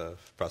that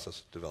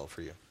process develop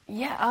for you?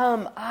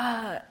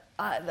 Yeah,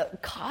 the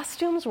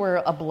costumes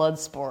were a blood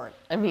sport.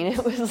 I mean,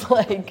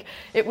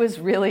 it was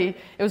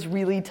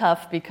really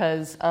tough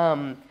because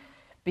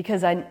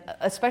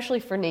especially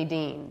for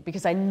Nadine,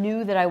 because I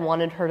knew that I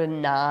wanted her to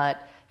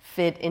not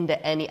fit into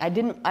any. I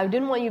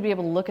didn't want you to be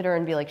able to look at her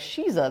and be like,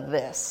 she's a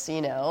this, you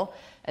know,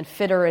 and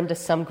fit her into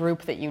some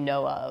group that you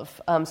know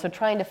of. So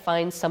trying to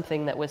find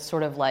something that was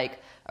sort of like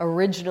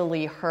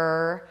originally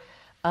her.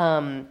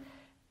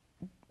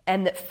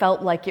 And that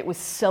felt like it was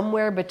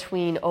somewhere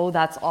between, oh,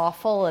 that's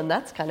awful and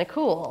that's kind of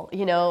cool.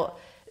 You know,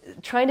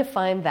 trying to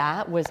find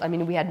that was, I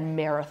mean, we had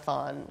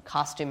marathon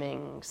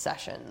costuming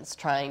sessions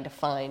trying to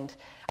find,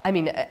 I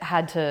mean,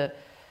 had to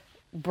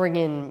bring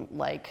in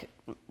like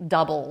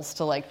doubles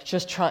to like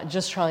just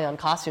try on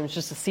costumes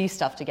just to see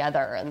stuff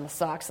together, and the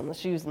socks and the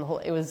shoes and the whole,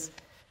 it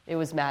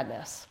was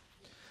madness.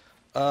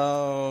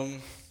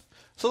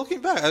 So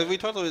looking back, we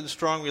talked about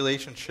strong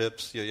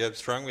relationships. You have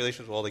strong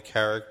relations with all the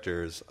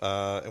characters.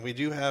 And we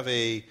do have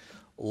a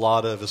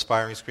lot of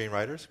aspiring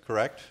screenwriters,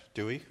 correct?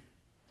 Do we?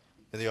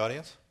 In the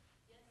audience?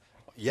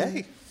 Yes.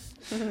 Yay.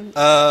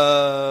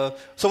 So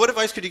what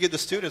advice could you give the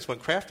students when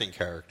crafting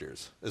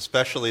characters,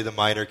 especially the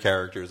minor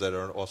characters that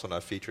are also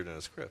not featured in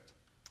a script?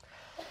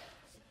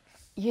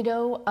 You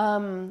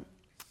know,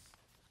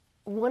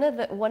 one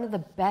of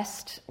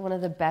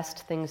the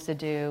best things to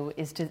do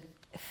is to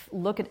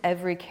look at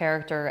every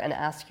character and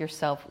ask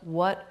yourself,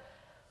 what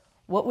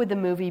would the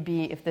movie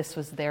be if this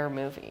was their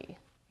movie?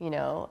 You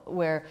know,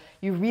 where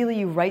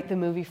you write the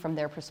movie from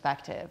their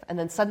perspective, and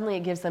then suddenly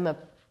it gives them a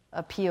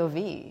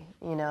POV.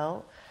 You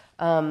know,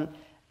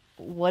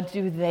 what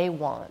do they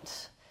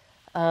want?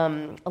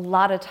 A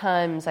lot of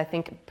times, I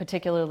think,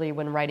 particularly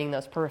when writing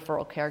those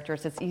peripheral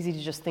characters, it's easy to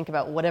just think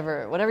about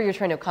whatever you're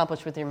trying to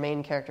accomplish with your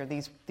main character.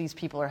 These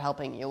people are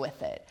helping you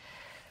with it.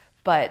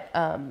 But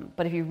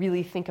if you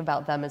really think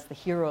about them as the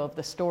hero of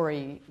the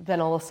story,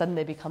 then all of a sudden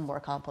they become more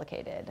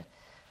complicated.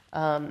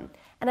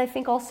 And I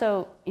think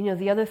also, you know,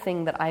 the other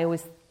thing that I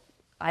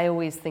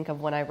always think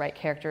of when I write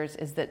characters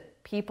is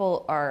that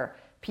people are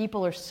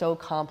so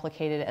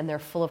complicated and they're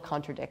full of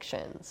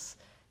contradictions.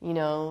 You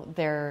know,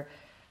 they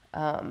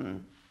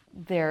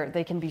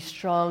can be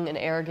strong and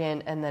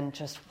arrogant and then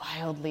just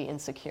wildly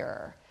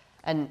insecure.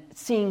 And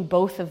seeing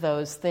both of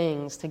those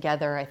things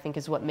together, I think,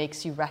 is what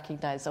makes you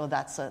recognize, oh,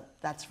 that's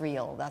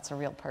real. That's a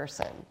real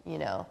person. You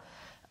know,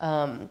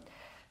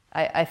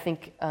 I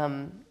think,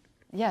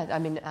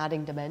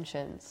 adding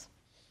dimensions.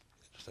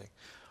 Interesting.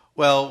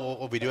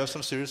 Well, we do have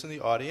some students in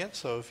the audience,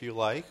 so if you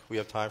like, we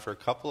have time for a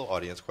couple of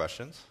audience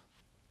questions.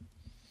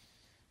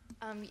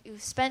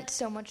 You've spent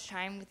so much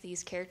time with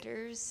these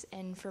characters,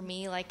 and for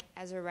me, like,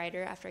 as a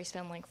writer, after I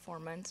spend, 4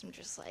 months, I'm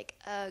just like,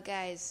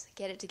 guys,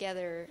 get it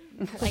together.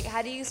 Like,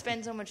 how do you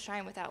spend so much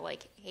time without,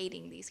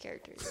 hating these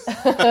characters?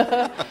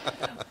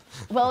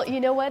 Well, you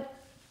know what?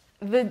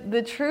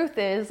 The truth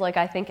is,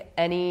 I think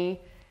any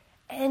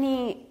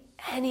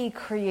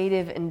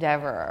creative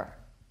endeavor,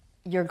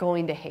 you're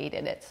going to hate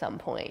it at some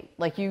point.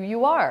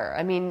 You are.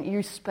 I mean,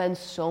 you spend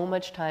so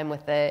much time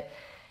with it.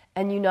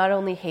 And you not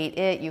only hate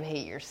it, you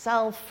hate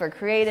yourself for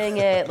creating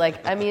it.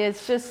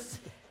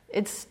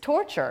 It's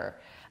torture.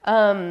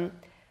 But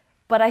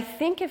I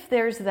think if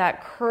there's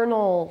that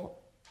kernel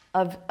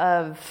of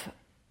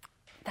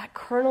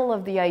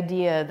the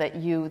idea that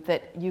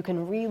you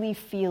can really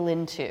feel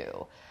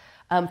into,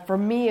 for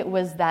me it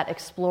was that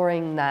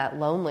exploring that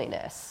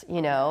loneliness.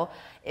 You know,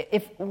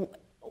 if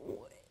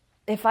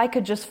I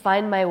could just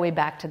find my way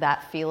back to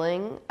that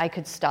feeling, I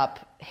could stop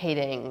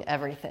hating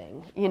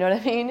everything. You know what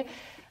I mean?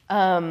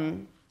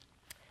 And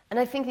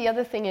I think the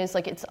other thing is,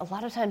 it's a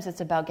lot of times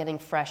it's about getting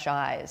fresh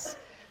eyes.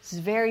 It's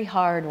very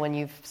hard when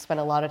you've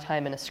spent a lot of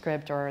time in a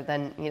script, or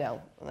then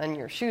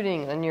you're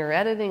shooting, then you're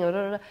editing,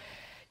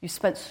 you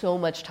spent so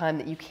much time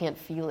that you can't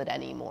feel it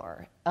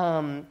anymore.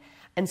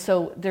 And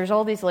so there's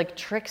all these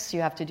tricks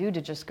you have to do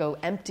to just go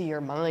empty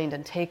your mind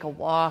and take a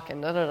walk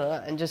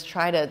and just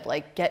try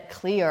to get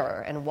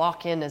clear and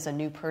walk in as a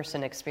new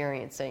person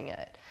experiencing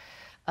it.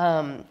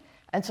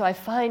 And so I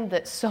find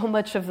that so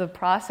much of the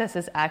process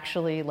is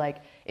actually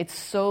it's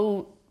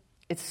so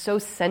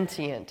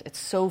sentient, it's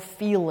so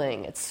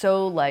feeling, it's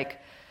so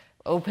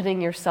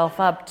opening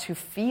yourself up to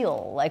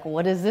feel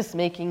what is this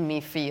making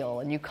me feel,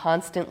 and you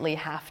constantly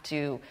have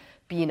to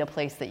be in a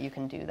place that you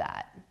can do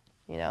that,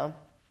 you know.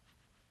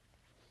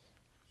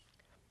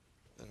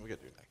 And we got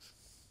to do next.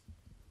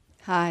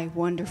 Hi,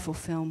 wonderful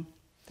film.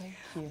 Thank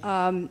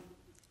you.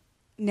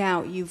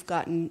 Now, you've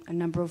gotten a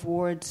number of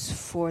awards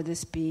for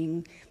this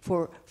being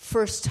for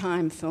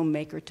first-time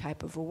filmmaker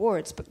type of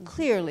awards, but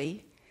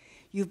clearly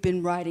you've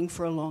been writing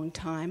for a long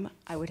time,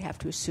 I would have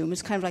to assume.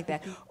 It's kind of like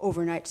that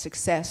overnight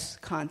success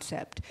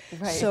concept.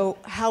 Right. So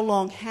how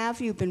long have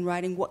you been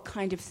writing? What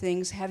kind of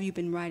things have you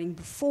been writing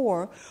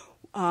before?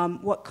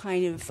 What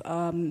kind of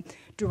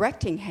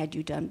directing had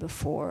you done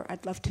before?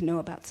 I'd love to know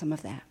about some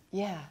of that.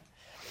 Yeah.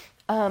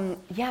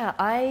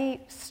 I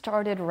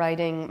started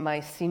writing my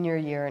senior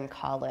year in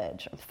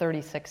college. I'm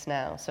 36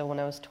 now, so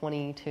when I was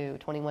 22,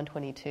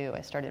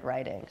 I started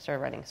writing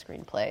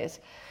screenplays.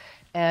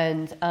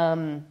 And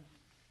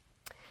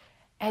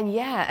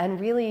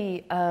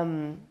really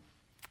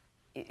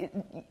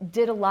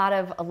did a lot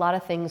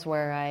of things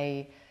where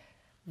I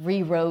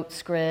rewrote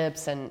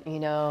scripts and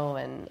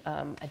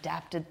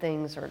adapted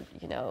things, or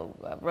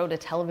wrote a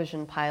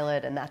television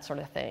pilot and that sort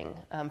of thing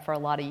for a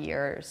lot of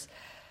years.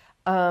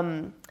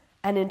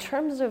 And in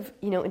terms of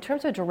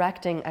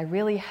directing, I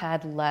really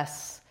had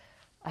less.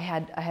 I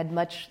had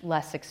much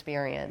less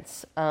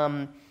experience.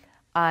 I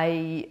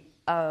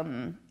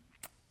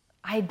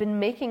had been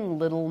making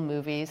little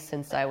movies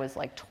since I was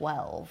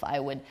 12. I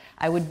would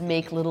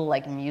make little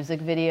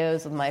music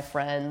videos with my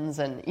friends,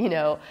 and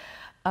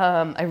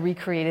I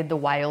recreated the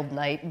Wild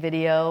Night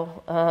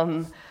video,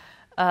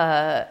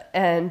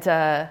 and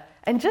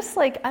just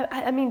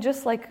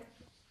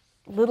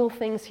little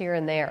things here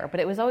and there,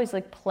 but it was always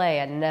play.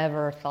 I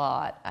never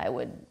thought I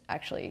would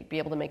actually be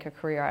able to make a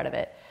career out of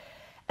it.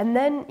 And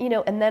then,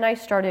 I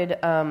started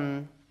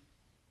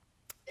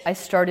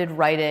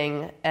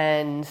writing,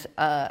 and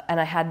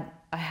I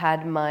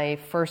had my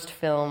first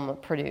film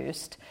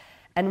produced,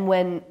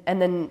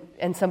 and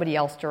somebody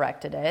else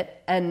directed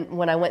it. And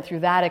when I went through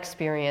that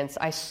experience,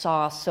 I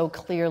saw so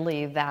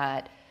clearly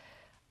that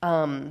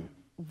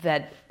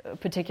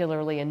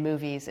particularly in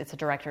movies, it's a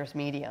director's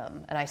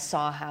medium. And I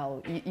saw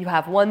how you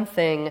have one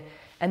thing,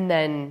 and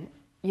then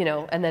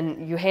and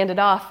then you hand it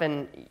off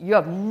and you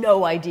have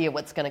no idea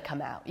what's going to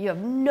come out. You have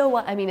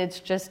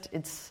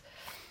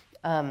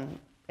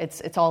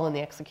it's all in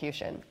the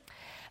execution.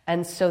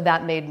 And so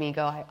that made me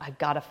go, I've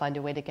got to find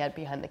a way to get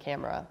behind the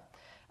camera.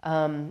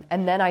 And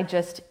then I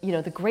just,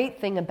 the great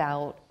thing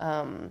about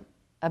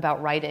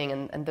writing,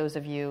 and those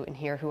of you in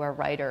here who are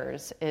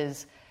writers,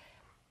 is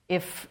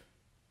if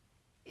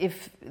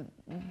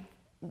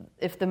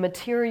the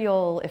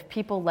material, if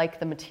people like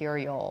the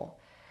material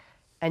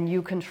and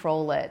you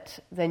control it,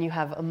 then you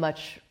have a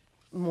much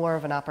more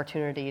of an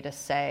opportunity to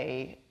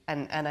say,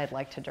 and I'd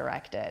like to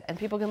direct it. And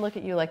people can look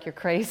at you like you're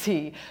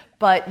crazy,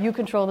 but you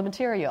control the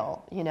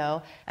material,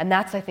 And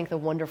that's, I think, the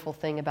wonderful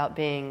thing about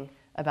being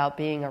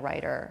a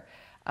writer.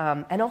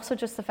 And also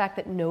just the fact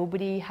that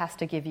nobody has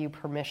to give you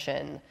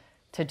permission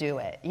to do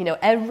it.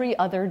 Every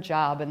other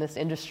job in this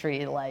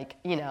industry,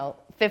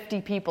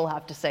 50 people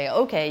have to say,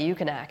 okay, you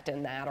can act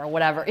in that, or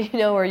whatever,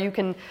 or you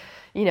can,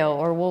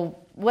 or we'll,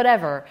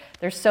 whatever.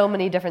 There's so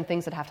many different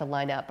things that have to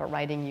line up, but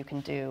writing you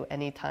can do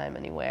anytime,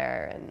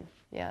 anywhere, and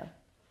yeah.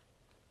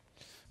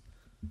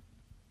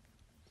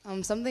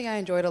 Something I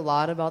enjoyed a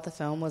lot about the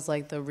film was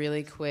the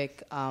really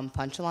quick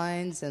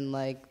punchlines, and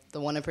the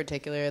one in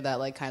particular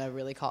that kind of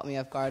really caught me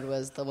off guard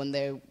was when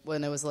it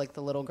was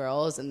the little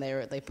girls and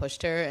they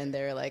pushed her and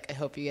they were like, I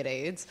hope you get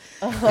AIDS.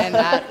 And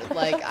that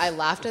I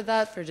laughed at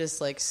that for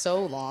just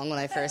so long when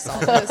I first saw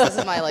this. This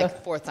is my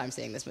fourth time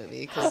seeing this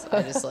movie because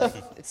I just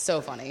it's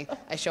so funny.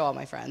 I show all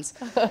my friends.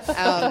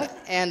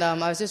 And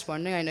I was just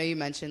wondering, I know you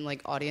mentioned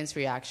audience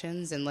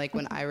reactions, and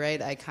when I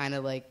write, I kind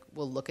of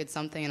will look at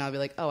something and I'll be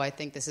like, oh, I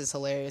think this is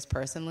hilarious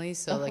personally.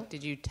 So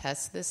did you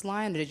test this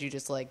line or did you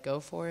just go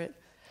for it?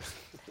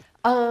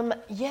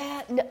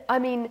 Yeah, no, I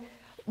mean,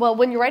 well,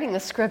 when you're writing the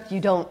script,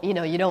 you don't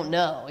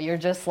know. You're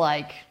just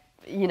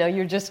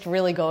you're just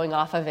really going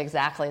off of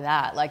exactly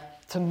that.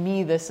 To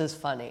me, this is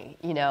funny,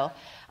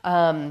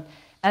 and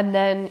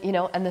then,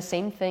 and the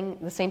same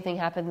thing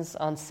happens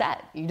on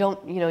set. You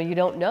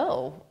don't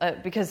know,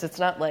 because it's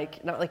not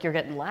like you're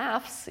getting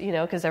laughs,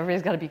 because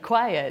everybody's got to be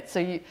quiet.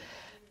 So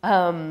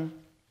then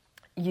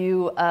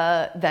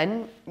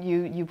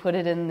you put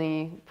it in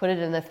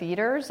the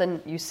theaters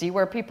and you see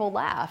where people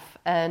laugh,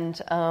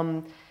 and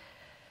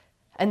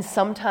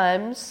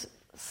sometimes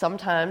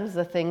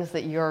the things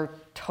that you're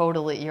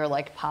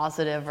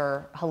positive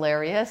or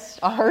hilarious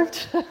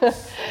aren't,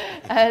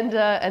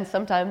 and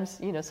sometimes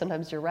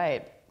you're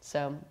right.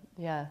 So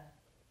yeah.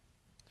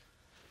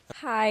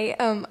 Hi,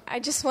 I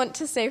just want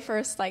to say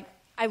first, I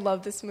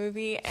love this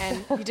movie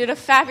and you did a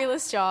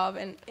fabulous job,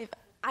 and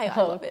I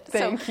love it.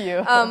 Thank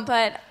you.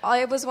 But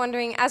I was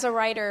wondering, as a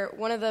writer,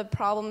 one of the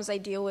problems I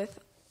deal with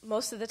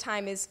most of the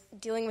time is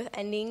dealing with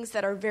endings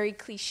that are very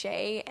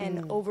cliche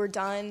and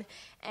overdone.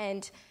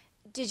 And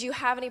did you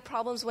have any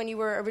problems when you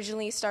were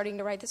originally starting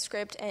to write the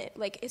script, and,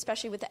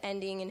 especially with the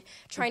ending and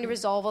trying to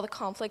resolve all the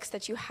conflicts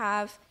that you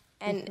have?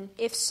 And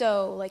if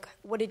so,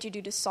 what did you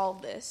do to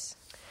solve this?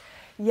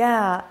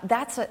 Yeah,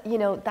 that's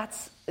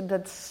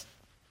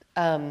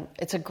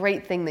it's a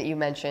great thing that you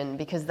mentioned,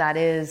 because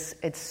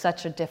it's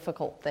such a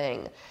difficult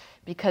thing,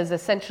 because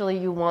essentially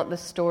you want the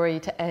story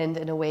to end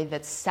in a way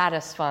that's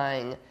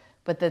satisfying,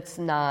 but that's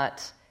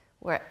not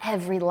where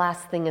every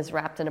last thing is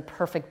wrapped in a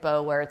perfect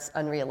bow where it's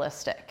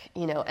unrealistic,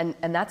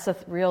 and that's a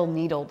real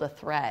needle to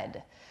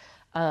thread,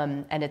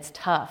 and it's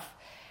tough.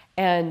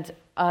 And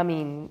I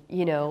mean,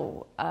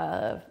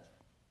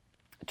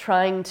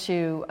 trying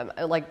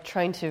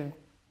to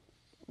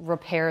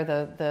repair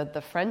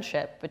the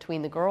friendship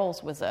between the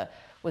girls was a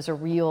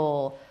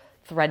real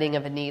threading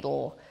of a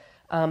needle,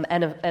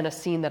 and a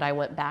scene that I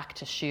went back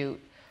to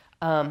shoot,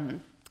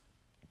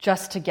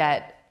 just to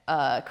get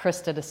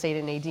Krista to say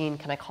to Nadine,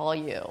 "Can I call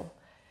you?"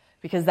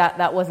 Because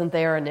that wasn't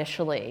there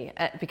initially.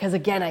 Because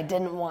again, I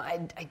didn't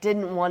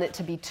want it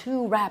to be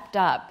too wrapped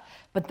up.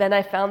 But then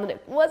I found that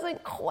it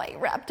wasn't quite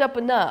wrapped up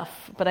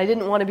enough. But I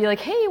didn't want to be like,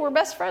 "Hey, we're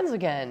best friends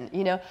again,"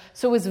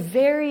 So it was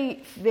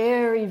very,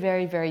 very,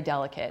 very, very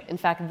delicate. In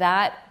fact,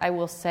 that I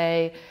will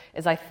say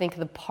is, I think,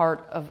 the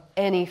part of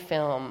any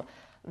film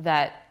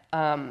that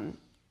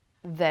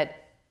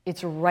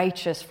it's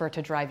righteous for it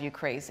to drive you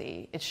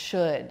crazy. It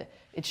should.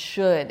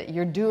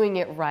 You're doing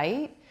it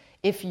right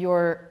if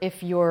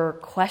you're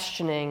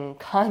questioning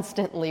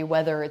constantly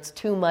whether it's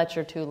too much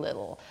or too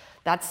little.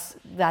 That's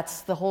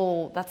the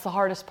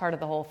hardest part of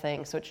the whole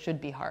thing, so it should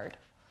be hard.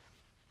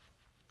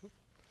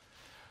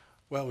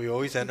 Well, we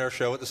always end our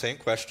show with the same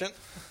question.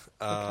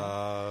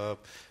 Okay.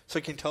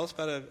 So can you tell us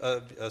about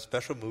a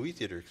special movie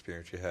theater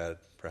experience you had,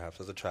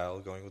 perhaps as a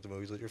child, going with the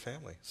movies with your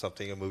family? A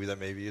movie that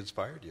maybe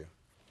inspired you?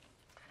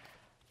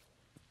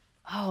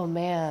 Oh,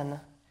 man.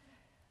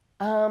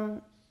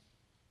 The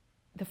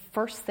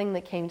first thing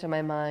that came to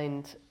my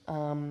mind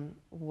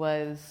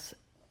was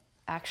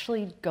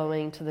actually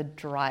going to the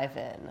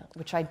drive-in,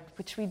 which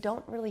we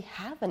don't really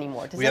have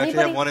anymore. We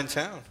actually have one in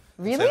town.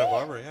 Really? In Santa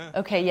Barbara, yeah.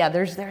 Okay, yeah,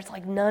 there's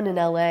none in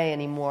LA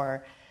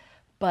anymore.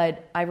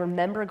 But I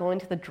remember going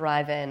to the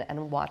drive-in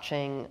and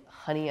watching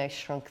Honey, I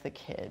Shrunk the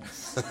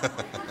Kids,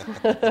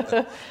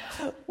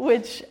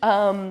 which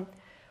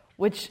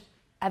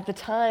at the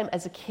time,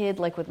 as a kid,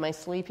 like with my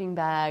sleeping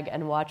bag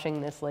and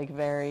watching this like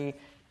very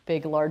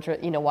big, large,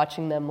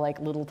 watching them like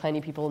little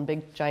tiny people and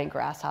big giant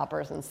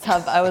grasshoppers and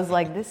stuff, I was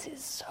like, this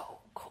is so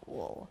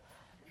cool.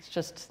 It's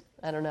just,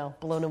 I don't know,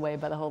 blown away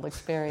by the whole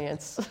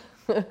experience.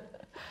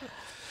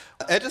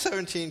 Edge of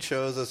 17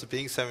 shows us that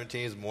being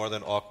 17 is more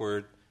than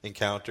awkward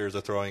encounters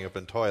or throwing up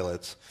in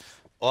toilets.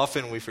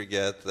 Often we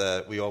forget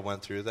that we all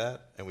went through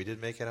that and we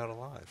did make it out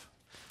alive.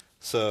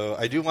 So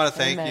I do want to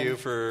thank you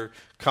for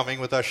coming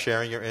with us,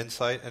 sharing your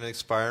insight, and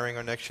inspiring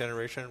our next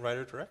generation of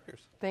writer-directors.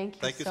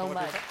 Thank you so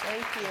much.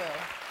 Thank you.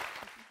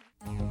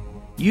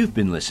 You've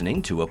been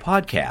listening to a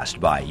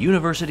podcast by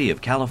University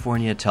of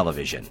California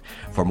Television.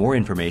 For more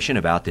information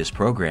about this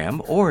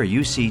program or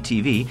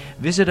UCTV,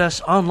 visit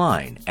us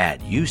online at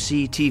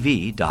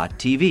uctv.tv.